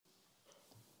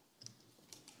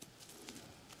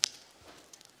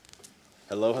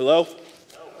Hello, hello.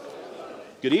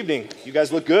 Good evening. You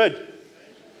guys look good.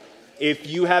 If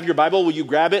you have your Bible, will you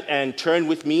grab it and turn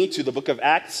with me to the book of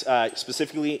Acts,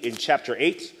 specifically in chapter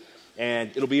 8.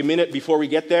 And it'll be a minute before we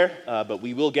get there, but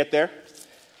we will get there.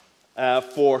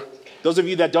 For those of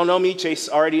you that don't know me, Chase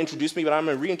already introduced me, but I'm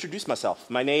going to reintroduce myself.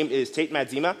 My name is Tate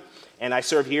Madzima, and I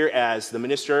serve here as the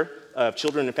Minister of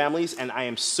Children and Families, and I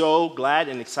am so glad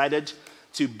and excited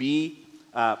to be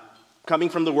coming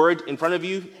from the Word in front of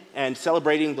you and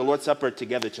celebrating the Lord's Supper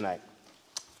together tonight.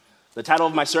 The title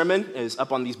of my sermon is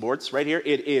up on these boards right here.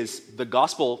 It is The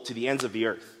Gospel to the Ends of the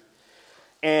Earth.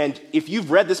 And if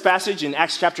you've read this passage in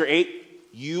Acts chapter 8,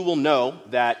 you will know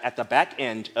that at the back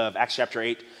end of Acts chapter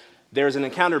 8, there's an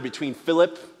encounter between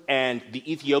Philip and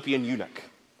the Ethiopian eunuch.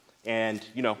 And,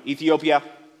 you know, Ethiopia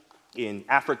in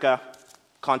Africa,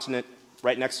 continent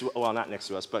right next to, well, not next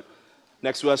to us, but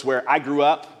next to us where I grew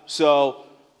up. So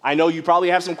I know you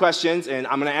probably have some questions, and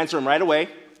I'm going to answer them right away.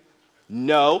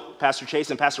 No, Pastor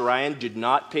Chase and Pastor Ryan did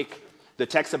not pick the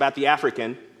text about the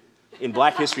African in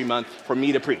Black History Month for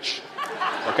me to preach,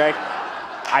 okay?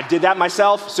 I did that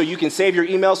myself, so you can save your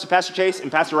emails to Pastor Chase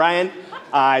and Pastor Ryan.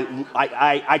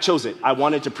 I chose it. I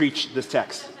wanted to preach this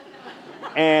text.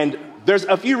 And there's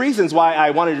a few reasons why I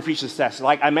wanted to preach this text.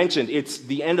 Like I mentioned, it's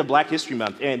the end of Black History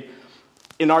Month, and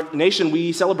in our nation,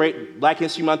 we celebrate Black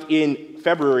History Month in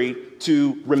February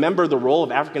to remember the role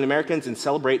of African Americans and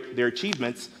celebrate their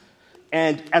achievements.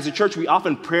 And as a church, we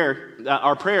often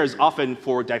our prayer is often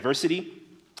for diversity,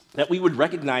 that we would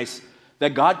recognize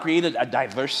that God created a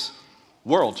diverse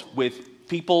world with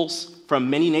peoples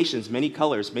from many nations, many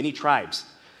colors, many tribes.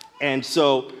 And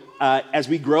so as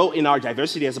we grow in our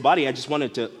diversity as a body, I just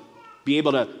wanted to be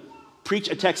able to preach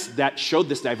a text that showed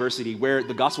this diversity, where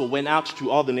the gospel went out to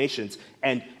all the nations.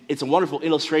 And it's a wonderful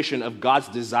illustration of God's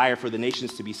desire for the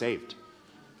nations to be saved.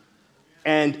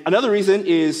 And another reason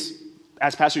is,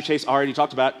 as Pastor Chase already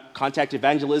talked about, contact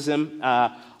evangelism.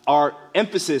 Our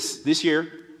emphasis this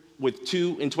year with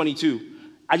 2 in 22,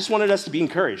 I just wanted us to be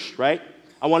encouraged, right?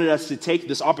 I wanted us to take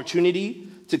this opportunity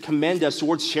to commend us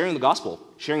towards sharing the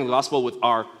gospel with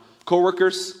our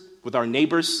coworkers, with our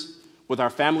neighbors, with our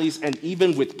families, and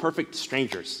even with perfect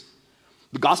strangers.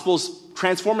 The gospel's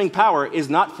transforming power is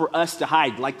not for us to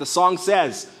hide. Like the song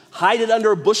says, hide it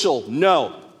under a bushel.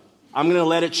 No, I'm going to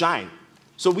let it shine.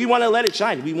 So we want to let it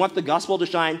shine. We want the gospel to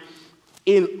shine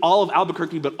in all of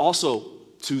Albuquerque, but also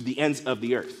to the ends of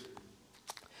the earth.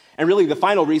 And really the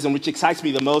final reason, which excites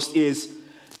me the most, is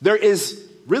there is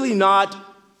really not,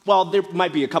 well, there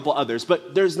might be a couple others,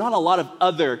 but there's not a lot of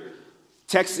other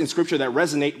texts in Scripture that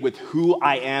resonate with who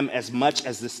I am as much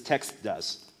as this text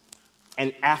does.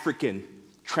 An African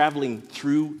traveling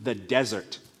through the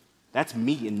desert. That's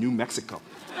me in New Mexico.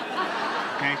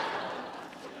 Okay?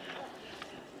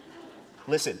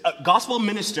 Listen, a gospel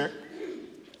minister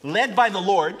led by the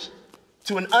Lord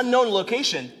to an unknown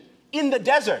location in the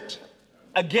desert.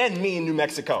 Again, me in New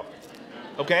Mexico.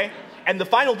 Okay? And the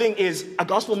final thing is a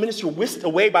gospel minister whisked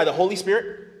away by the Holy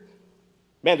Spirit.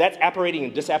 Man, that's apparating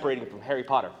and disapparating from Harry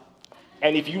Potter.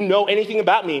 And if you know anything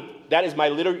about me, that is my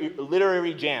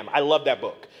literary jam. I love that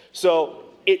book. So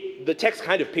the text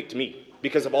kind of picked me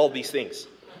because of all these things.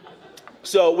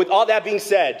 So with all that being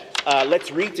said,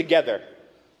 let's read together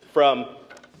from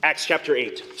Acts chapter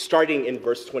 8, starting in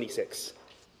verse 26.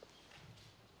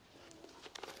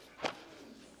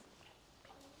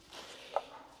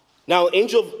 Now an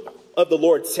angel of the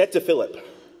Lord said to Philip,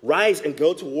 "Rise and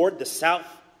go toward the south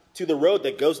to the road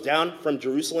that goes down from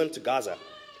Jerusalem to Gaza.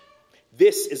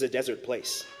 This is a desert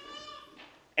place."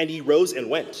 And he rose and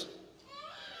went.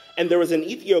 And there was an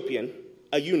Ethiopian,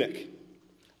 a eunuch,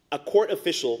 a court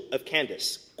official of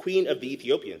Candace, queen of the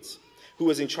Ethiopians, who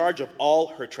was in charge of all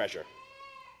her treasure.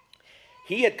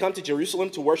 He had come to Jerusalem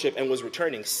to worship and was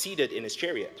returning, seated in his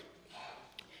chariot.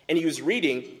 And he was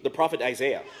reading the prophet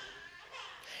Isaiah.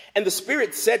 And the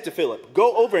Spirit said to Philip,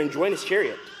 "Go over and join his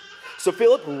chariot." So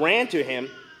Philip ran to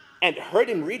him and heard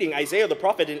him reading Isaiah the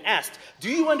prophet and asked, "Do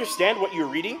you understand what you're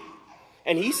reading?"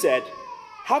 And he said,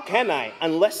 "How can I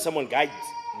unless someone guides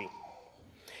me?"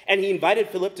 And he invited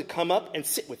Philip to come up and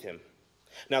sit with him.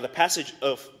 Now the passage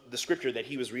of the scripture that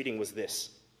he was reading was this: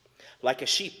 "Like a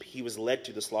sheep he was led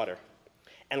to the slaughter,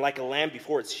 and like a lamb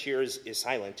before its shearers is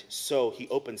silent, so he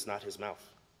opens not his mouth.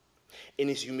 In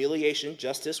his humiliation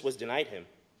justice was denied him.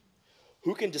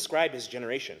 Who can describe his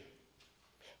generation?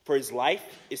 For his life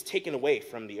is taken away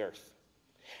from the earth."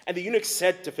 And the eunuch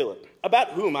said to Philip, "About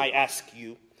whom, I ask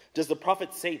you, does the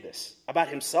prophet say this? About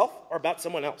himself or about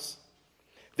someone else?"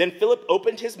 Then Philip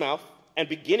opened his mouth, and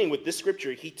beginning with this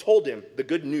scripture, he told him the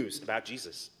good news about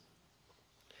Jesus.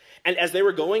 And as they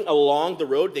were going along the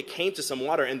road, they came to some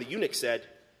water, and the eunuch said,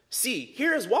 See,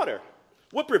 here is water.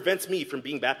 What prevents me from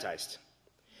being baptized?"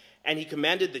 And he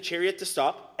commanded the chariot to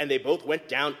stop, and they both went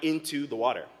down into the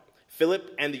water,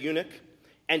 Philip and the eunuch,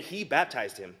 and he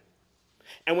baptized him.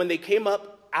 And when they came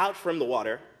up out from the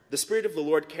water, the Spirit of the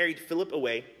Lord carried Philip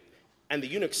away, and the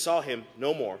eunuch saw him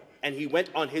no more, and he went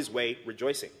on his way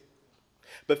rejoicing.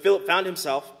 But Philip found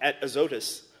himself at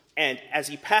Azotus, and as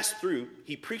he passed through,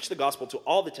 he preached the gospel to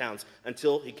all the towns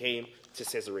until he came to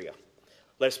Caesarea.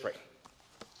 Let us pray.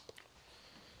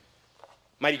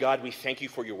 Mighty God, we thank you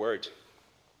for your word.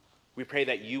 We pray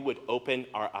that you would open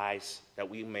our eyes, that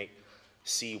we may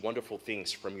see wonderful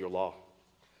things from your law.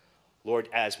 Lord,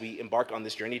 as we embark on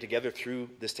this journey together through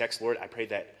this text, Lord, I pray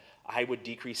that I would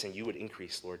decrease and you would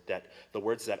increase, Lord, that the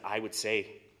words that I would say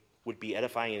would be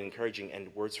edifying and encouraging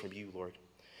and words from you, Lord.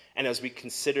 And as we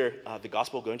consider the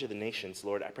gospel going to the nations,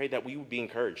 Lord, I pray that we would be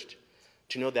encouraged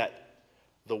to know that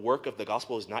the work of the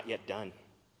gospel is not yet done.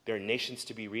 There are nations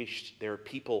to be reached. There are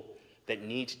people that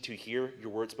need to hear your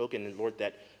word spoken. And Lord,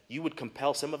 that you would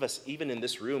compel some of us, even in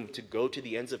this room, to go to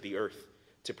the ends of the earth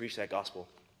to preach that gospel.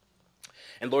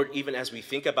 And Lord, even as we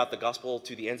think about the gospel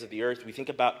to the ends of the earth, we think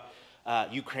about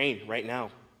Ukraine right now.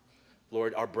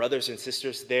 Lord, our brothers and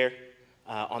sisters there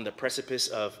on the precipice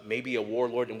of maybe a war,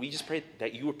 Lord, and we just pray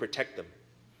that you would protect them,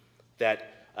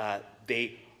 that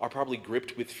they are probably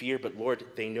gripped with fear, but Lord,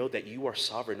 they know that you are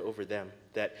sovereign over them,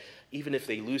 that even if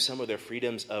they lose some of their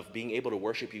freedoms of being able to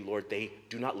worship you, Lord, they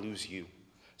do not lose you.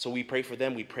 So we pray for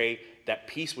them. We pray that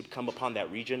peace would come upon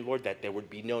that region, Lord, that there would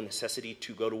be no necessity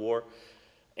to go to war.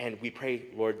 And we pray,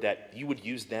 Lord, that you would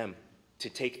use them to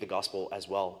take the gospel as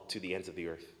well to the ends of the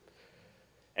earth.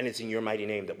 And it's in your mighty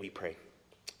name that we pray.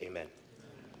 Amen.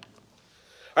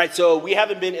 All right, so we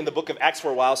haven't been in the book of Acts for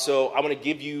a while, so I want to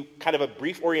give you kind of a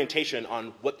brief orientation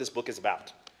on what this book is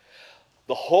about.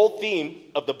 The whole theme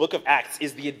of the book of Acts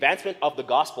is the advancement of the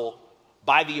gospel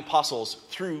by the apostles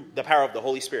through the power of the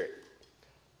Holy Spirit.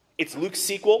 It's Luke's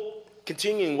sequel,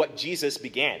 continuing what Jesus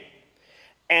began.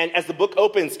 And as the book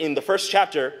opens in the first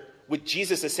chapter with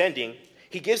Jesus ascending,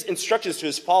 he gives instructions to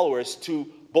his followers to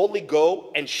boldly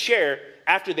go and share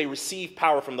after they receive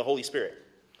power from the Holy Spirit.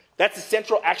 That's the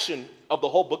central action of the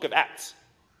whole book of Acts.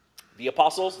 The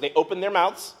apostles, they open their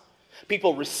mouths.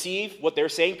 People receive what they're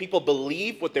saying. People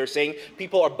believe what they're saying.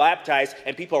 People are baptized,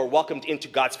 and people are welcomed into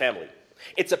God's family.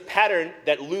 It's a pattern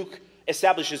that Luke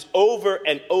establishes over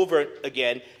and over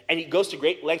again, and he goes to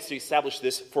great lengths to establish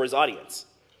this for his audience.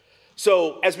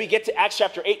 So as we get to Acts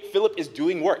chapter 8, Philip is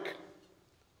doing work.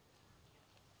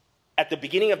 At the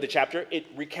beginning of the chapter, it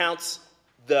recounts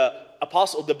the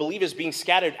believers being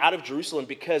scattered out of Jerusalem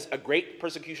because a great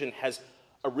persecution has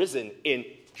arisen in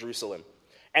Jerusalem.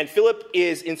 And Philip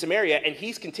is in Samaria, and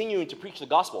he's continuing to preach the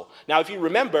gospel. Now, if you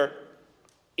remember,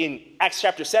 in Acts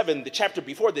chapter 7, the chapter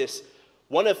before this,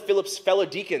 one of Philip's fellow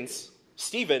deacons,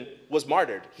 Stephen, was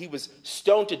martyred. He was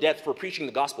stoned to death for preaching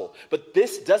the gospel. But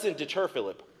this doesn't deter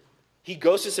Philip. He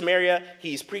goes to Samaria,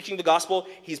 he's preaching the gospel,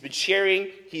 he's been sharing,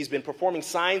 he's been performing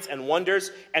signs and wonders,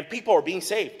 and people are being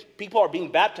saved. People are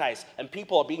being baptized, and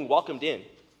people are being welcomed in.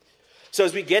 So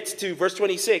as we get to verse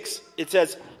 26, it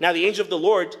says, "Now the angel of the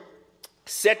Lord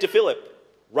said to Philip,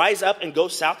 'Rise up and go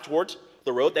south toward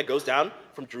the road that goes down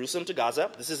from Jerusalem to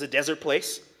Gaza.'" This is a desert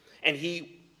place. "And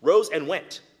he rose and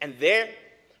went. And there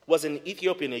was an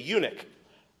Ethiopian, a eunuch,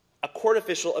 a court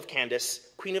official of Candace,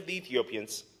 queen of the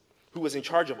Ethiopians, who was in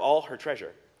charge of all her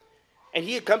treasure. And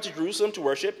he had come to Jerusalem to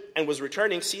worship, and was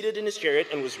returning seated in his chariot,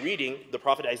 and was reading the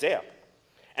prophet Isaiah.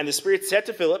 And the Spirit said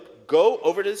to Philip, 'Go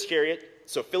over to this chariot.'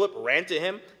 So Philip ran to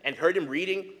him and heard him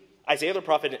reading Isaiah the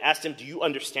prophet, and asked him, 'Do you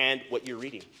understand what you're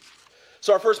reading?'"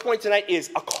 So our first point tonight is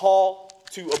a call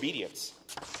to obedience.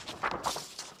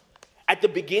 At the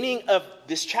beginning of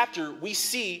this chapter, we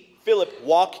see Philip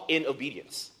walk in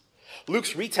obedience.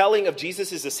 Luke's retelling of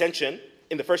Jesus' ascension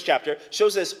in the first chapter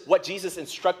shows us what Jesus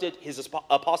instructed his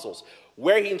apostles,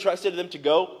 where he entrusted them to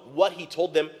go, what he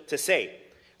told them to say.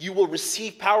 "You will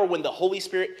receive power when the Holy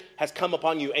Spirit has come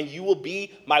upon you, and you will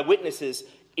be my witnesses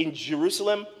in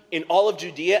Jerusalem, in all of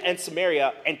Judea and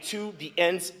Samaria, and to the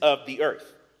ends of the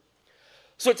earth."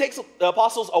 So it takes the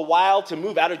apostles a while to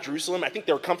move out of Jerusalem. I think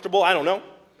they were comfortable, I don't know.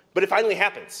 But it finally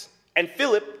happens. And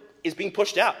Philip is being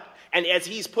pushed out. And as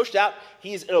he's pushed out,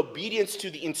 he is in obedience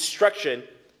to the instruction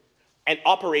and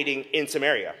operating in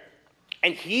Samaria.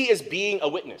 And he is being a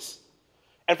witness.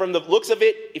 And from the looks of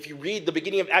it, if you read the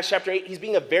beginning of Acts chapter 8, he's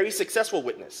being a very successful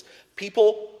witness.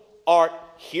 People are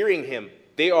hearing him.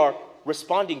 They are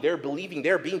responding. They're believing.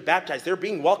 They're being baptized. They're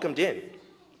being welcomed in.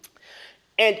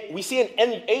 And we see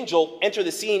an angel enter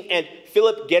the scene, and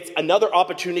Philip gets another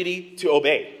opportunity to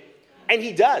obey. And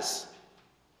he does.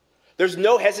 There's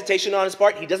no hesitation on his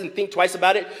part. He doesn't think twice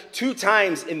about it. 2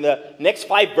 times in the next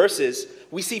 5 verses,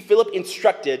 we see Philip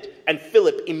instructed and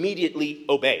Philip immediately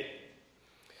obeyed.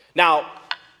 Now,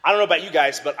 I don't know about you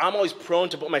guys, but I'm always prone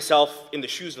to put myself in the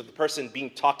shoes of the person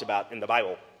being talked about in the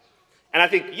Bible. And I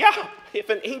think, yeah, if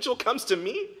an angel comes to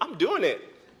me, I'm doing it,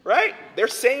 right? They're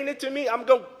saying it to me, I'm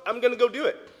going to go do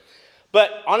it.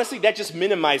 But honestly, that just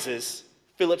minimizes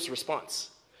Philip's response.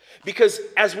 Because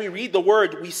as we read the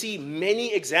word, we see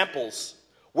many examples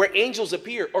where angels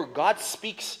appear or God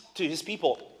speaks to his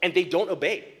people and they don't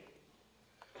obey.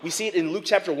 We see it in Luke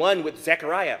chapter 1 with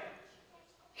Zechariah.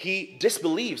 He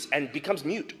disbelieves and becomes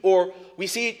mute. Or we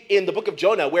see it in the book of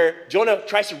Jonah where Jonah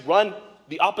tries to run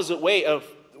the opposite way of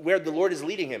where the Lord is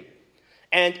leading him.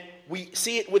 And we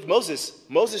see it with Moses.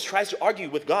 Moses tries to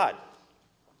argue with God.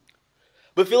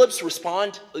 But Philip's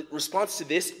response to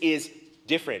this is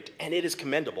different, and it is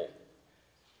commendable.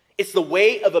 It's the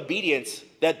way of obedience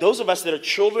that those of us that are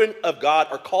children of God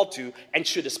are called to and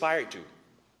should aspire to.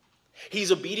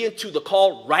 He's obedient to the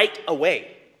call right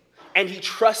away, and he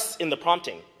trusts in the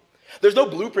prompting. There's no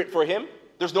blueprint for him.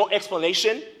 There's no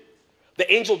explanation.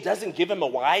 The angel doesn't give him a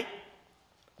why.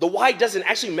 The why doesn't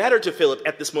actually matter to Philip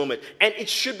at this moment, and it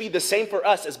should be the same for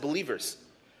us as believers.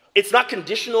 It's not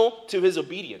conditional to his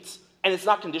obedience, and it's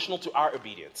not conditional to our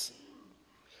obedience.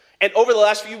 And over the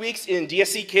last few weeks in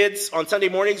DSC Kids on Sunday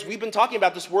mornings, we've been talking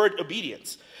about this word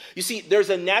obedience. You see,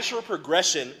 there's a natural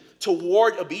progression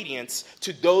toward obedience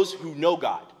to those who know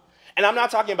God. And I'm not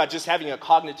talking about just having a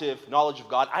cognitive knowledge of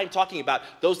God. I'm talking about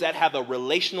those that have a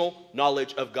relational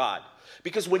knowledge of God.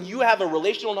 Because when you have a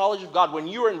relational knowledge of God, when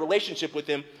you are in relationship with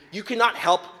him, you cannot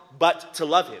help but to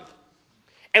love him.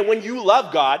 And when you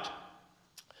love God,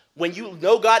 when you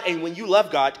know God and when you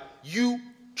love God, you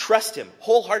trust him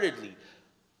wholeheartedly.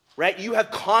 Right? You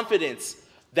have confidence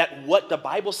that what the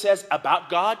Bible says about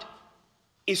God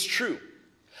is true.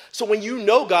 So when you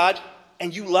know God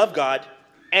and you love God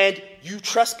and you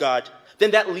trust God,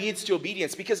 then that leads to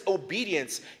obedience, because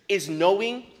obedience is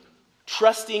knowing,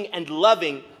 trusting, and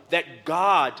loving that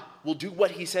God will do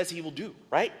what he says he will do,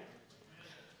 right?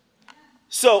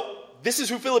 So this is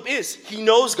who Philip is. He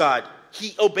knows God,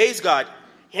 he obeys God,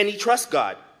 and he trusts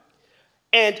God.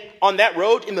 And on that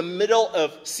road, in the middle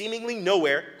of seemingly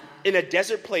nowhere, in a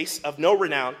desert place of no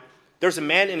renown, there's a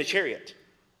man in a chariot.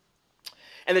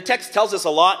 And the text tells us a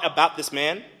lot about this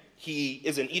man. He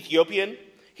is an Ethiopian.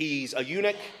 He's a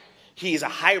eunuch. He's a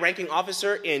high-ranking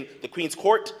officer in the queen's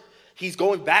court. He's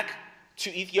going back to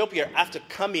Ethiopia after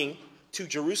coming to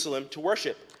Jerusalem to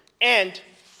worship. And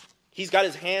he's got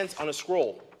his hands on a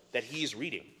scroll that he's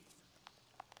reading.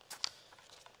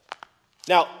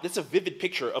 Now, that's a vivid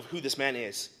picture of who this man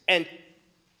is. And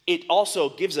it also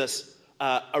gives us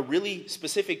a really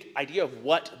specific idea of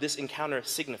what this encounter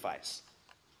signifies.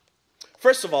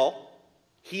 First of all,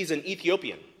 he's an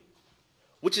Ethiopian,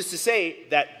 which is to say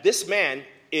that this man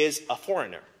is a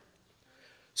foreigner.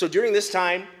 So during this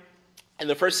time, in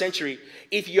the 1st century,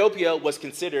 Ethiopia was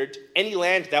considered any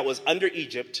land that was under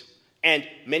Egypt, and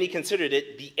many considered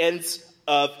it the ends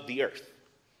of the earth.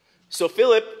 So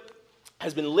Philip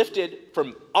has been lifted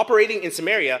from operating in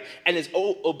Samaria and is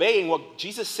obeying what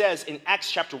Jesus says in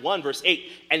Acts chapter 1, verse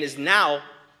 8, and is now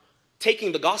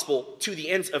taking the gospel to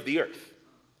the ends of the earth.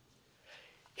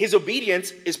 His obedience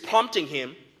is prompting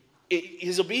him,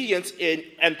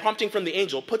 and prompting from the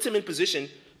angel puts him in position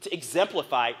to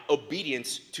exemplify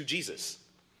obedience to Jesus.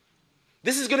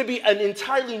 This is going to be an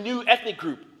entirely new ethnic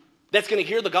group that's going to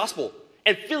hear the gospel,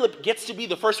 and Philip gets to be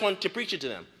the first one to preach it to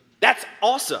them. That's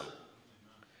awesome.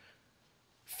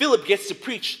 Philip gets to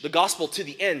preach the gospel to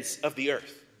the ends of the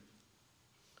earth.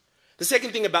 The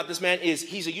second thing about this man is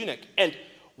he's a eunuch. And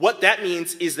what that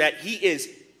means is that he is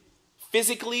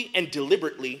physically and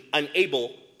deliberately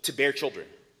unable to bear children.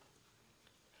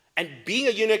 And being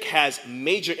a eunuch has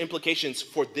major implications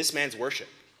for this man's worship.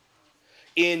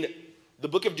 In the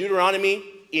book of Deuteronomy,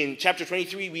 in chapter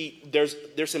 23, there's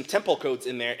some temple codes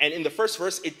in there. And in the first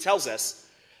verse, it tells us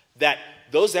that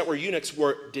those that were eunuchs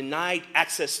were denied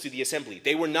access to the assembly.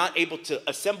 They were not able to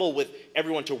assemble with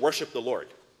everyone to worship the Lord.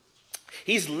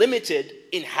 He's limited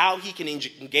in how he can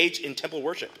engage in temple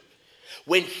worship.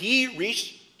 When he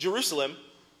reached Jerusalem,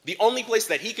 the only place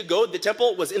that he could go to the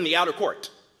temple was in the outer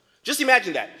court. Just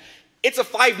imagine that. It's a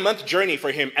 5-month journey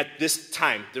for him at this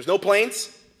time. There's no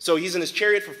planes, so he's in his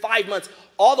chariot for 5 months,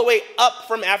 all the way up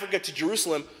from Africa to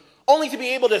Jerusalem, only to be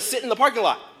able to sit in the parking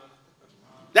lot.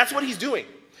 That's what he's doing.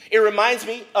 It reminds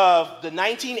me of the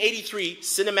 1983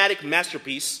 cinematic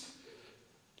masterpiece,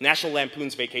 National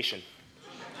Lampoon's Vacation.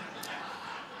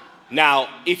 Now,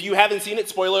 if you haven't seen it,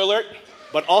 spoiler alert,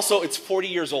 but also it's 40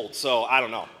 years old, so I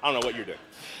don't know what you're doing.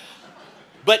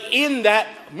 But in that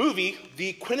movie,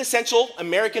 the quintessential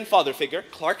American father figure,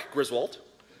 Clark Griswold,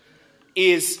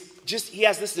 he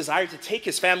has this desire to take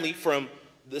his family from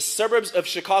the suburbs of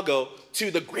Chicago to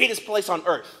the greatest place on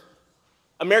earth,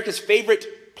 America's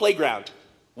favorite playground,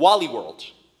 Wally World.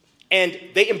 And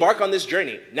they embark on this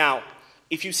journey. Now,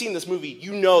 if you've seen this movie,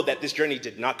 you know that this journey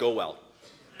did not go well.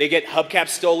 They get hubcaps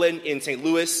stolen in St.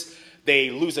 Louis. They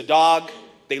lose a dog.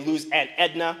 They lose Aunt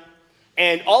Edna.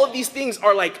 And all of these things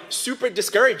are like super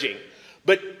discouraging.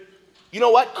 But you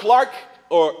know what? Clark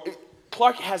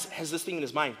has this thing in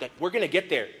his mind that we're going to get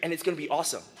there and it's going to be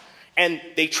awesome. And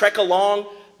they trek along.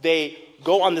 They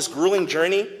go on this grueling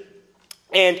journey.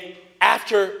 And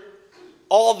after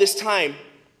all this time,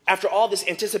 after all this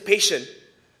anticipation,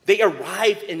 they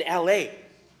arrive in LA,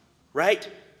 right?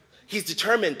 He's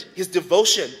determined. His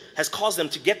devotion has caused them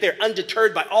to get there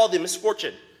undeterred by all the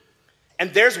misfortune.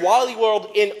 And there's Wally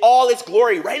World in all its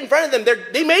glory right in front of them.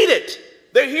 They made it.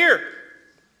 They're here.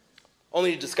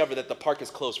 Only to discover that the park is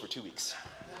closed for 2 weeks.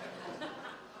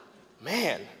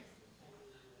 Man,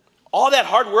 all that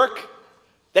hard work,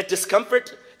 that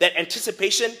discomfort, that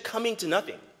anticipation coming to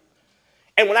nothing.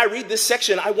 And when I read this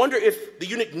section, I wonder if the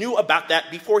eunuch knew about that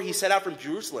before he set out from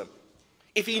Jerusalem.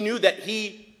 If he knew that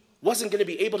he wasn't going to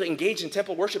be able to engage in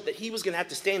temple worship, that he was going to have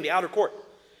to stay in the outer court.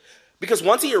 Because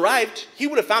once he arrived, he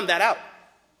would have found that out.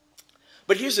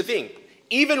 But here's the thing.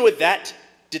 Even with that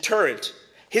deterrent,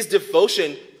 his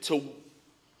devotion to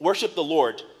worship the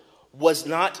Lord was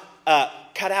not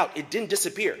cut out. It didn't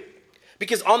disappear.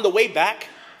 Because on the way back,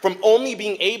 from only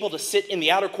being able to sit in the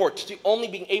outer court to only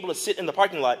being able to sit in the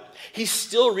parking lot, he's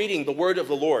still reading the word of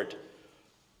the Lord.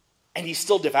 And he's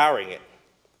still devouring it.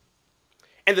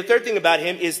 And the third thing about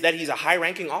him is that he's a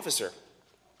high-ranking officer.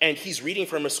 And he's reading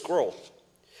from a scroll.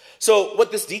 So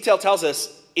what this detail tells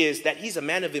us is that he's a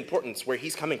man of importance where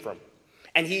he's coming from.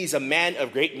 And he's a man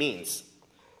of great means.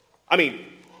 I mean,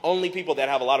 only people that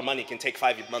have a lot of money can take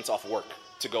 5 months off work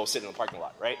to go sit in the parking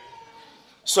lot, right?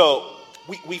 So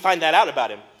we find that out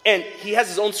about him. And he has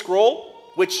his own scroll,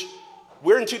 which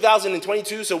we're in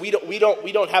 2022, so we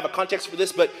don't have a context for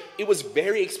this, but it was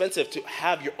very expensive to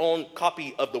have your own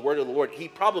copy of the word of the Lord. He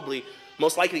probably,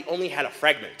 most likely, only had a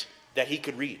fragment that he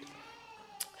could read.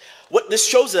 What this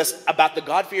shows us about the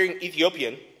God-fearing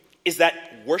Ethiopian is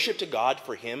that worship to God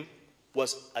for him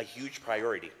was a huge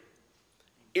priority.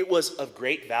 It was of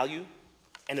great value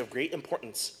and of great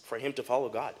importance for him to follow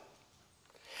God.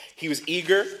 He was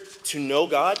eager to know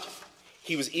God.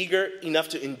 He was eager enough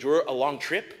to endure a long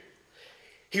trip.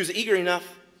 He was eager enough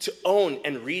to own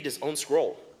and read his own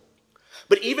scroll.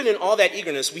 But even in all that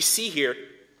eagerness, we see here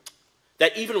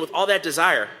that even with all that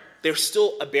desire, there's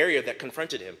still a barrier that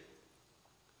confronted him.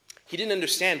 He didn't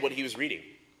understand what he was reading.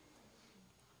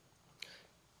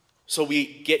 So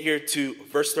we get here to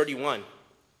verse 31,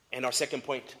 and our second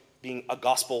point being a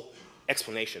gospel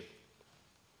explanation.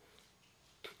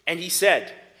 And he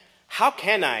said, "How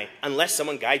can I unless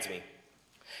someone guides me?"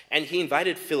 And he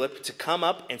invited Philip to come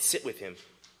up and sit with him.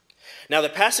 Now the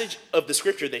passage of the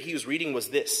scripture that he was reading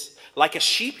was this: "Like a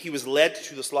sheep he was led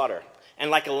to the slaughter,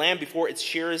 and like a lamb before its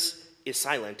shearers is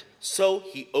silent, so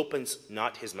he opens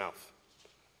not his mouth.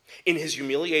 In his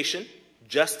humiliation,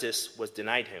 justice was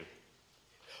denied him.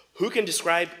 Who can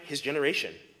describe his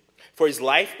generation? For his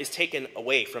life is taken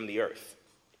away from the earth."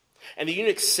 And the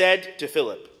eunuch said to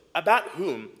Philip, "About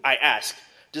whom, I ask,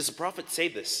 does the prophet say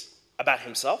this? About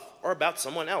himself or about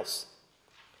someone else?"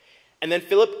 And then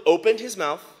Philip opened his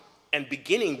mouth, and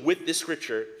beginning with this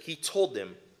scripture, he told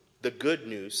them the good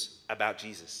news about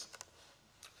Jesus.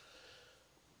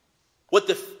 What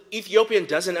the Ethiopian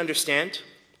doesn't understand,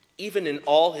 even in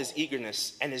all his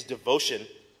eagerness and his devotion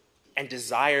and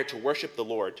desire to worship the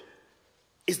Lord,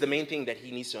 is the main thing that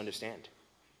he needs to understand.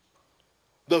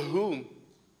 The whom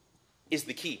is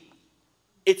the key.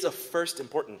 It's of first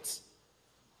importance.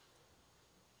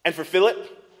 And for Philip,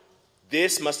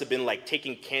 this must have been like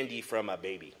taking candy from a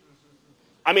baby.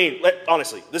 I mean,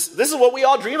 honestly, this is what we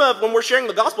all dream of when we're sharing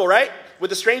the gospel, right?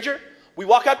 With a stranger. We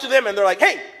walk up to them and they're like,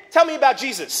 "Hey, tell me about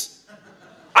Jesus.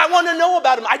 I want to know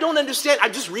about him. I don't understand.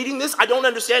 I'm just reading this. I don't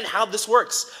understand how this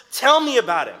works. Tell me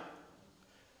about him."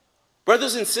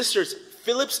 Brothers and sisters,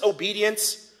 Philip's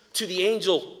obedience to the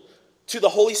angel, to the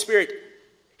Holy Spirit,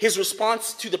 his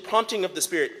response to the prompting of the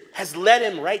Spirit has led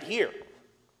him right here.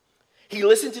 He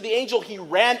listened to the angel. He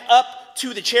ran up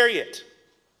to the chariot.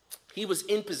 He was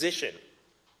in position.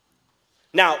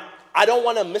 Now, I don't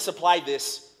want to misapply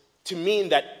this to mean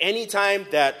that anytime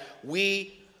that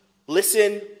we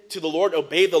listen to the Lord,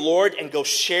 obey the Lord, and go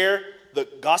share the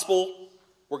gospel,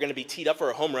 we're going to be teed up for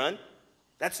a home run.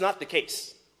 That's not the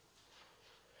case.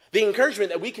 The encouragement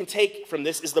that we can take from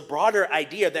this is the broader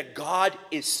idea that God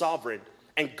is sovereign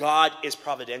and God is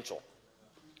providential.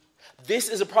 This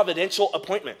is a providential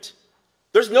appointment.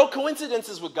 There's no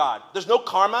coincidences with God. There's no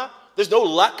karma. There's no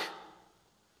luck.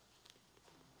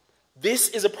 This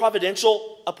is a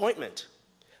providential appointment.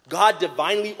 God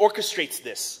divinely orchestrates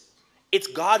this. It's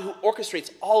God who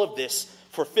orchestrates all of this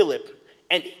for Philip,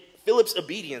 and Philip's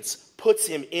obedience puts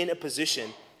him in a position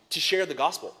to share the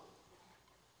gospel.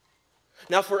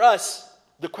 Now for us,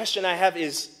 the question I have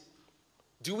is,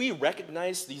 do we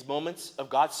recognize these moments of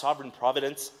God's sovereign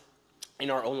providence in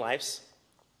our own lives?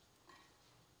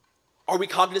 Are we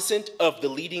cognizant of the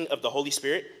leading of the Holy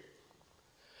Spirit?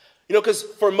 Because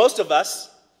for most of us,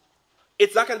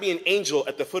 it's not going to be an angel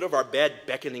at the foot of our bed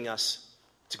beckoning us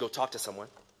to go talk to someone,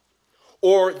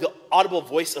 or the audible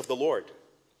voice of the Lord.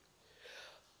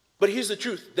 But here's the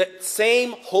truth. That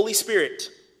same Holy Spirit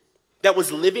that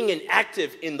was living and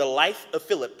active in the life of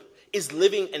Philip is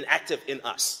living and active in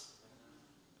us.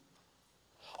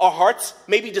 Our hearts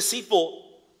may be deceitful,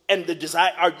 and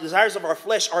our desires of our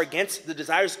flesh are against the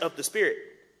desires of the Spirit.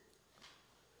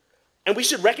 And we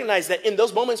should recognize that in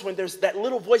those moments when there's that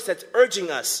little voice that's urging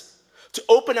us to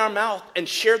open our mouth and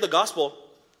share the gospel,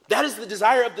 that is the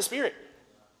desire of the Spirit.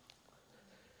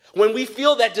 When we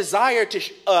feel that desire to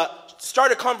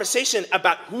start a conversation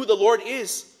about who the Lord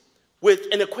is with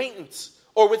an acquaintance,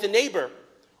 or with a neighbor,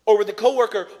 or with a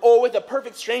coworker, or with a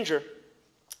perfect stranger,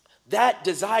 that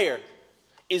desire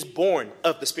is born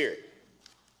of the Spirit.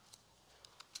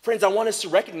 Friends, I want us to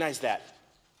recognize that.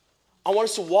 I want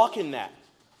us to walk in that.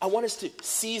 I want us to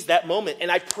seize that moment.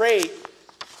 And I pray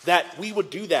that we would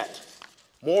do that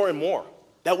more and more.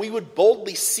 That we would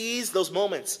boldly seize those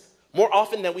moments more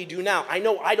often than we do now. I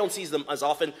know I don't seize them as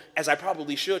often as I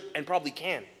probably should and probably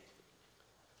can.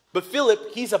 But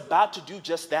Philip, he's about to do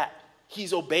just that.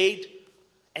 He's obeyed,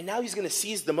 and now he's going to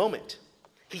seize the moment.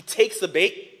 He takes the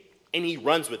bait, and he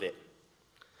runs with it.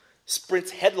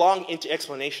 Sprints headlong into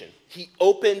explanation. He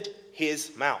opened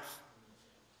his mouth.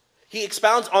 He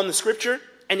expounds on the scripture,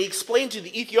 and he explained to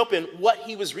the Ethiopian what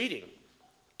he was reading.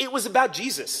 It was about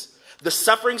Jesus, the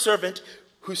suffering servant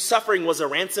whose suffering was a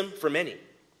ransom for many.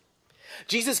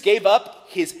 Jesus gave up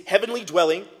his heavenly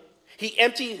dwelling. He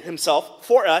emptied himself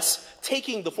for us,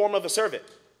 taking the form of a servant.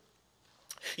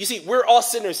 You see, we're all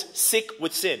sinners sick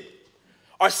with sin.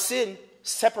 Our sin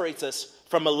separates us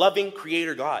from a loving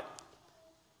creator God.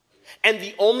 And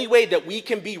the only way that we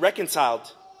can be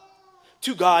reconciled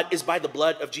to God is by the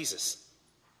blood of Jesus.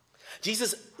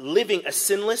 Jesus living a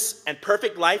sinless and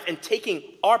perfect life and taking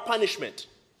our punishment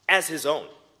as his own.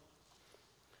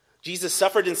 Jesus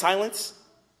suffered in silence.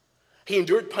 He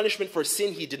endured punishment for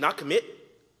sin he did not commit.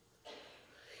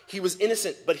 He was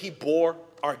innocent, but he bore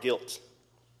our guilt.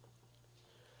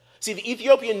 See, the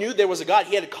Ethiopian knew there was a God.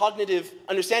 He had a cognitive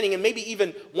understanding and maybe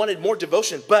even wanted more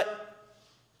devotion, but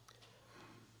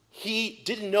he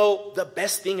didn't know the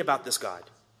best thing about this God.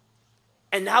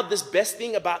 And now this best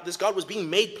thing about this God was being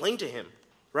made plain to him,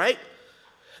 right?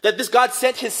 That this God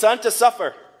sent his son to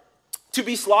suffer, to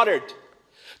be slaughtered,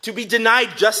 to be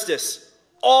denied justice,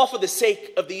 all for the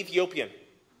sake of the Ethiopian,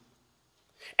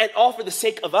 and all for the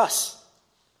sake of us.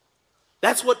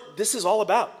 That's what this is all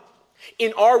about.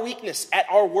 In our weakness, at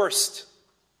our worst,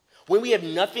 when we have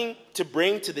nothing to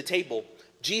bring to the table,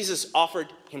 Jesus offered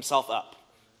himself up.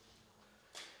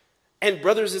 And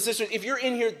brothers and sisters, if you're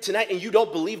in here tonight and you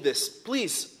don't believe this,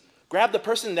 please grab the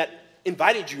person that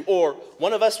invited you, or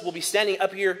one of us will be standing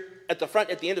up here at the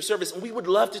front at the end of service, and we would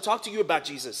love to talk to you about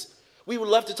Jesus. We would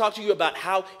love to talk to you about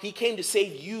how he came to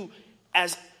save you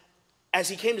as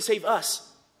he came to save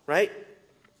us, right?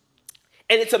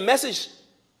 And it's a message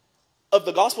of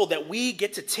the gospel that we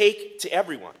get to take to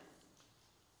everyone.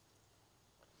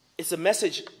 It's a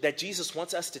message that Jesus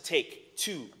wants us to take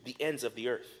to the ends of the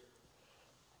earth.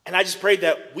 And I just pray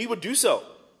that we would do so.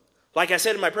 Like I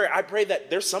said in my prayer, I pray that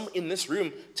there's some in this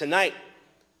room tonight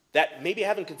that maybe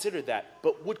haven't considered that,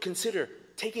 but would consider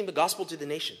taking the gospel to the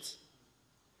nations.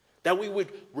 That we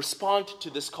would respond to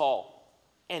this call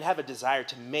and have a desire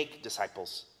to make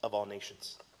disciples of all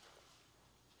nations.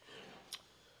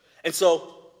 And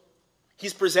so,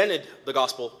 he's presented the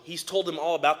gospel. He's told them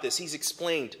all about this. He's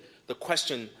explained the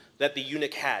question that the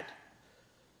eunuch had.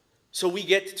 So we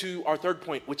get to our third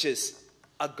point, which is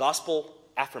a gospel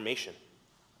affirmation.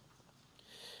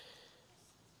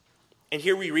 And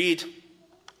here we read,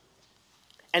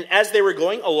 "And as they were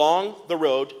going along the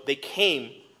road, they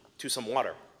came to some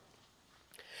water.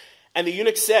 And the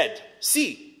eunuch said,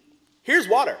 'See, here's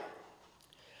water.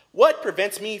 What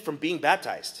prevents me from being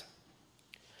baptized?'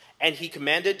 And he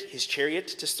commanded his chariot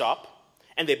to stop,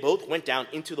 and they both went down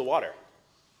into the water,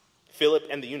 Philip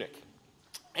and the eunuch.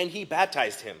 and he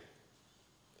baptized him.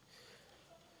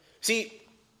 See,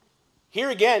 here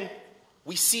again,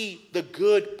 we see the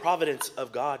good providence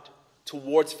of God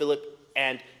towards Philip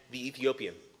and the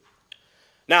Ethiopian.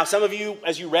 Now, some of you,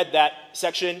 as you read that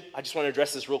section, I just want to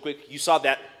address this real quick. You saw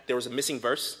that there was a missing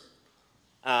verse.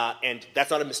 And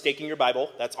that's not a mistake in your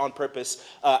Bible. That's on purpose.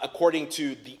 According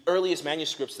to the earliest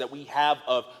manuscripts that we have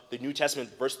of the New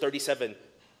Testament, verse 37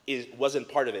 wasn't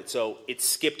part of it. So it's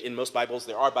skipped in most Bibles.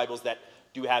 There are Bibles that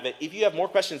do have it. If you have more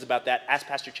questions about that, ask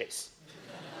Pastor Chase.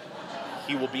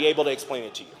 He will be able to explain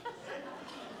it to you.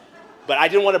 But I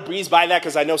didn't want to breeze by that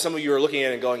because I know some of you are looking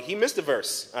at it and going, he missed a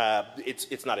verse.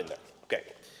 It's not in there. Okay.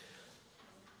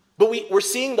 But we're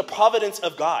seeing the providence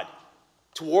of God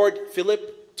toward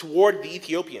Philip, toward the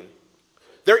Ethiopian.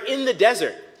 They're in the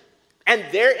desert. And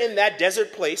there in that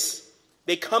desert place,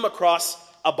 they come across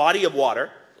a body of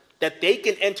water that they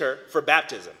can enter for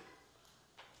baptism.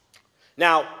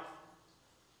 Now,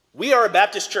 we are a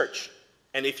Baptist church.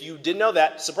 And if you didn't know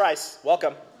that, surprise,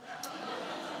 welcome.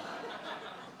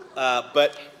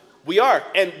 But we are,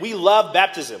 and we love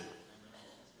baptism,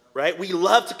 right? We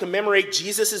love to commemorate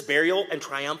Jesus' burial and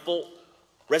triumphal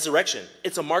resurrection.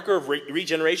 It's a marker of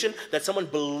regeneration that someone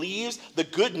believes the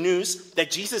good news that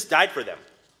Jesus died for them.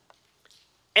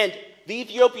 And the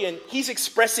Ethiopian, he's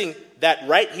expressing that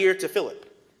right here to Philip,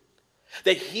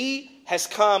 that he has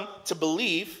come to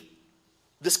believe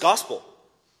this gospel.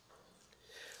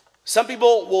 Some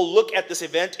people will look at this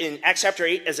event in Acts chapter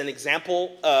 8 as an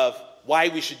example of why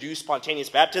we should do spontaneous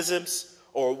baptisms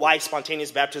or why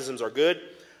spontaneous baptisms are good.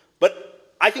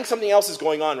 But I think something else is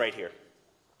going on right here.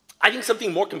 I think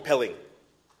something more compelling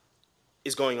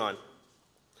is going on.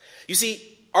 You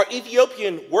see, our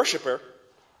Ethiopian worshiper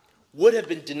would have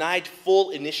been denied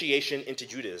full initiation into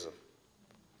Judaism.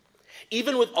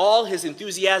 Even with all his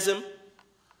enthusiasm,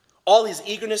 all his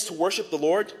eagerness to worship the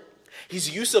Lord,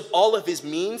 his use of all of his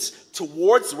means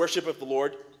towards the worship of the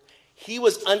Lord, he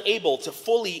was unable to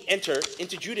fully enter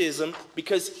into Judaism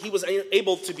because he was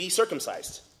unable to be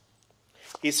circumcised.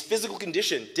 His physical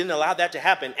condition didn't allow that to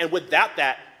happen, and without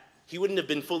that, he wouldn't have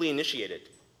been fully initiated.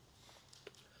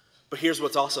 But here's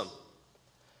what's awesome.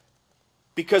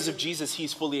 Because of Jesus,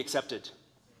 he's fully accepted.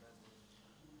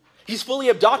 He's fully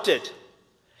adopted.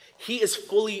 He is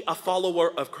fully a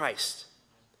follower of Christ.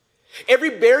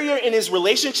 Every barrier in his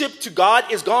relationship to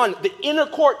God is gone. The inner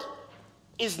court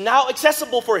is now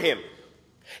accessible for him.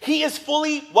 He is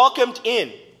fully welcomed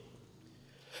in.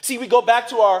 See, we go back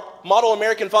to our model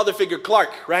American father figure,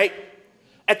 Clark, right?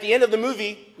 At the end of the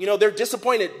movie, they're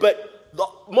disappointed, but the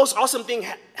most awesome thing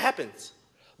happens.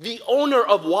 The owner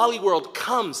of Wally World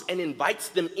comes and invites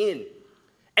them in,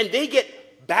 and they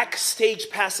get backstage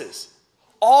passes.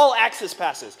 All access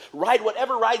passes. Ride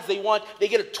whatever rides they want. They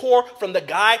get a tour from the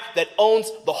guy that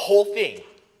owns the whole thing.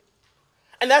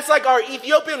 And that's like our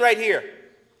Ethiopian right here.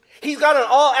 He's got an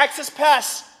all access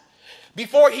pass.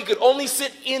 Before he could only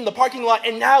sit in the parking lot,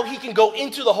 and now he can go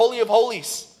into the Holy of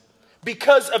Holies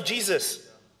because of Jesus.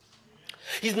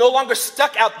 He's no longer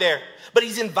stuck out there, but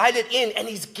he's invited in and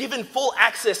he's given full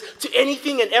access to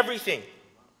anything and everything.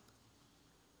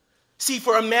 See,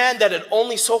 for a man that had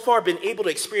only so far been able to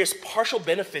experience partial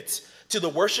benefits to the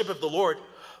worship of the Lord,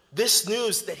 this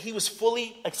news that he was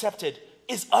fully accepted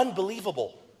is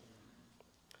unbelievable.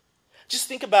 Just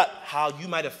think about how you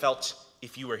might have felt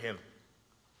if you were him.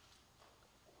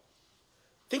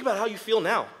 Think about how you feel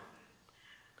now.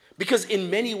 Because in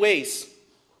many ways,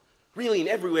 really in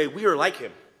every way, we are like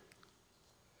him.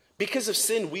 Because of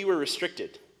sin, we were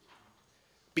restricted.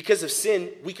 Because of sin,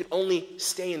 we could only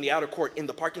stay in the outer court, in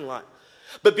the parking lot.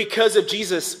 But because of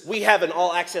Jesus, we have an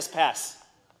all-access pass.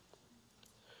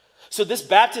 So this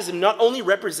baptism not only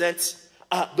represents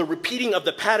the repeating of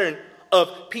the pattern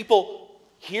of people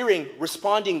hearing,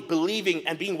 responding, believing,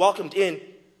 and being welcomed in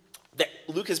that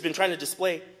Luke has been trying to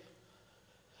display,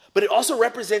 but it also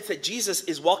represents that Jesus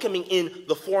is welcoming in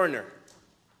the foreigner.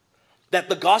 That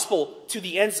the gospel to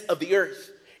the ends of the earth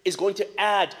is going to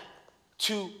add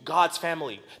to God's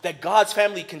family. That God's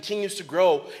family continues to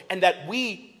grow. And that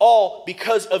we all,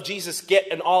 because of Jesus, get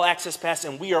an all-access pass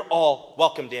and we are all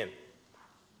welcomed in.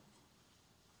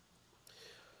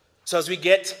 So as we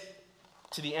get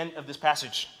to the end of this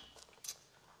passage,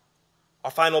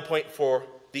 our final point for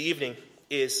the evening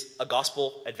is a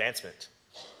gospel advancement.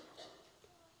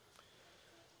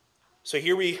 So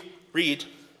here we read,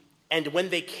 and when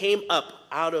they came up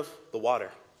out of the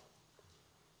water,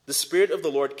 the Spirit of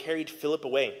the Lord carried Philip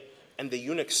away, and the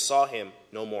eunuch saw him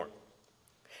no more.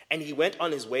 And he went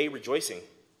on his way rejoicing.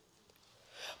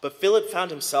 But Philip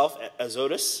found himself at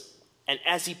Azotus, and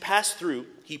as he passed through,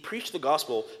 he preached the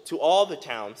gospel to all the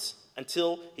towns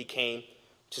until he came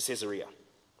to Caesarea.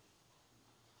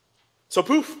 So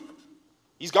poof,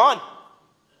 he's gone.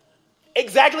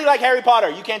 Exactly like Harry Potter.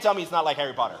 You can't tell me it's not like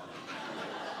Harry Potter.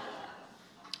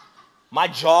 My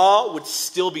jaw would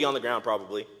still be on the ground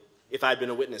probably if I had been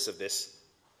a witness of this.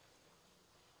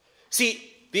 See,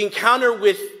 the encounter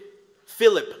with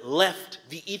Philip left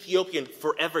the Ethiopian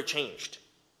forever changed.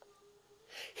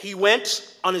 He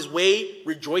went on his way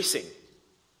rejoicing.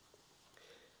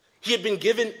 He had been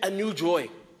given a new joy,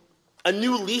 a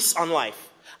new lease on life,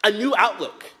 a new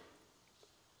outlook.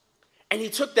 And he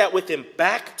took that with him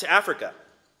back to Africa.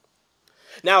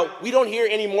 Now, we don't hear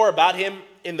any more about him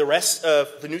in the rest of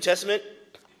the New Testament.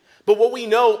 But what we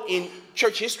know in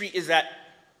church history is that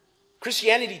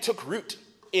Christianity took root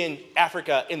in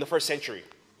Africa in the first century.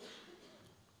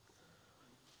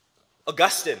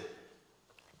 Augustine,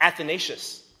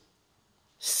 Athanasius,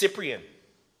 Cyprian,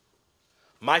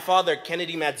 my father,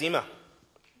 Kennedy Madzima,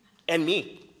 and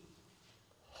me.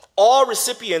 All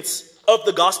recipients of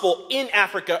the gospel in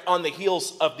Africa on the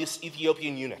heels of this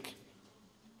Ethiopian eunuch.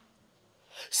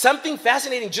 Something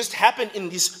fascinating just happened in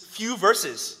these few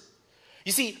verses.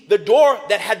 You see, the door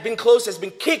that had been closed has been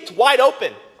kicked wide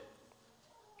open.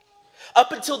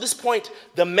 Up until this point,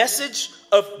 the message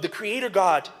of the Creator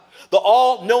God, the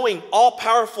all-knowing,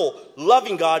 all-powerful,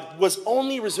 loving God, was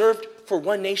only reserved for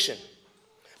one nation.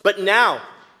 But now,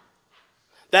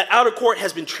 that outer court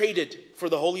has been traded for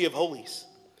the Holy of Holies.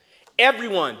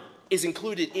 Everyone is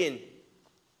included in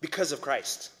because of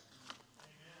Christ.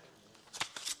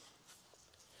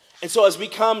 And so as we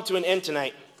come to an end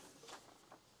tonight,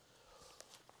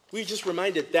 we're just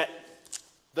reminded that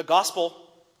the gospel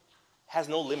has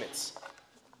no limits.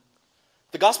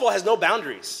 The gospel has no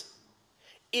boundaries.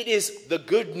 It is the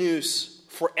good news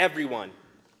for everyone,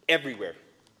 everywhere.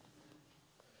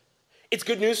 It's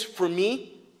good news for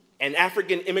me, an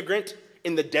African immigrant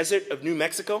in the desert of New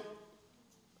Mexico.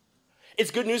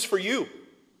 It's good news for you.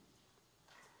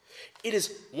 It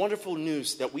is wonderful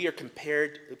news that we are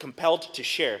compelled to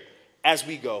share as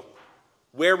we go,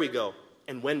 where we go,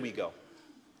 and when we go.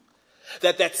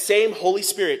 That same Holy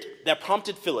Spirit that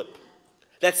prompted Philip,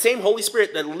 that same Holy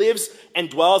Spirit that lives and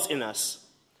dwells in us,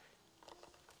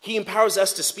 he empowers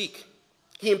us to speak.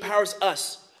 He empowers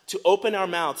us to open our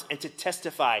mouths and to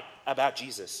testify about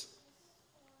Jesus.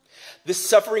 This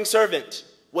suffering servant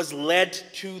was led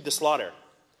to the slaughter.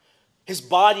 His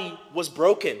body was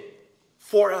broken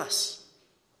for us.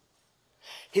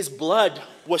 His blood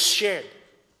was shed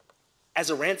as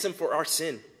a ransom for our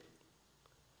sin.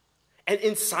 And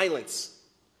in silence,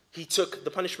 he took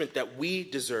the punishment that we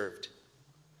deserved.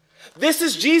 This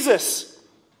is Jesus.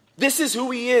 This is who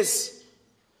he is.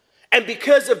 And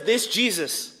because of this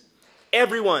Jesus,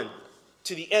 everyone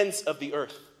to the ends of the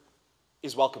earth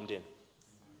is welcomed in.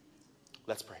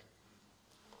 Let's pray.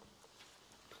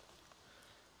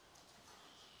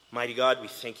 Mighty God, we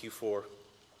thank you for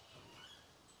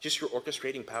just your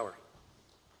orchestrating power,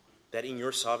 that in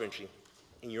your sovereignty,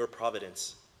 in your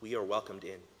providence, we are welcomed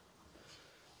in.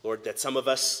 Lord, that some of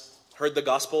us heard the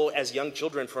gospel as young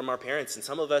children from our parents, and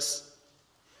some of us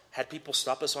had people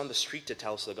stop us on the street to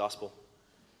tell us the gospel.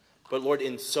 But Lord,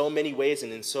 in so many ways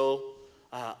and in so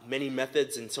many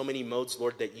methods and so many modes,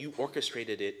 Lord, that you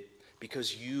orchestrated it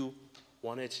because you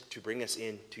wanted to bring us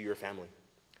into your family.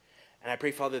 And I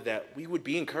pray, Father, that we would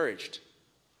be encouraged,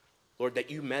 Lord, that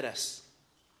you met us.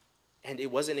 And it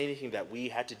wasn't anything that we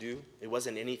had to do. It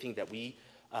wasn't anything that we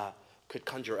could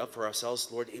conjure up for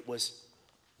ourselves. Lord, it was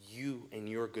you and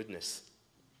your goodness.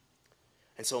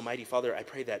 And so, Mighty Father, I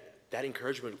pray that that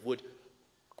encouragement would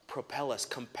propel us,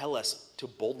 compel us to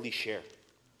boldly share.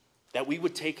 That we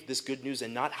would take this good news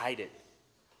and not hide it,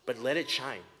 but let it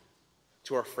shine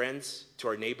to our friends, to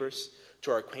our neighbors,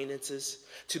 to our acquaintances,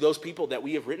 to those people that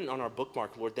we have written on our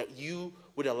bookmark, Lord, that you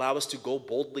would allow us to go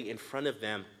boldly in front of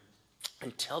them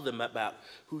and tell them about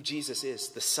who Jesus is,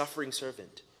 the suffering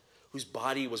servant, whose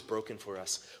body was broken for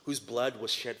us, whose blood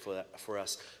was shed for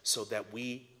us, so that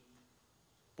we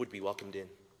would be welcomed in.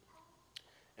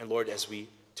 And Lord, as we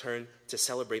turn to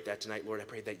celebrate that tonight, Lord, I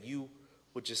pray that you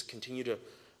would just continue to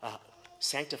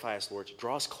sanctify us, Lord,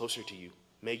 draw us closer to you.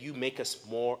 May you make us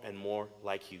more and more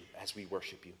like you as we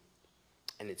worship you.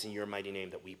 And it's in your mighty name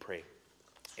that we pray.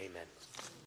 Amen.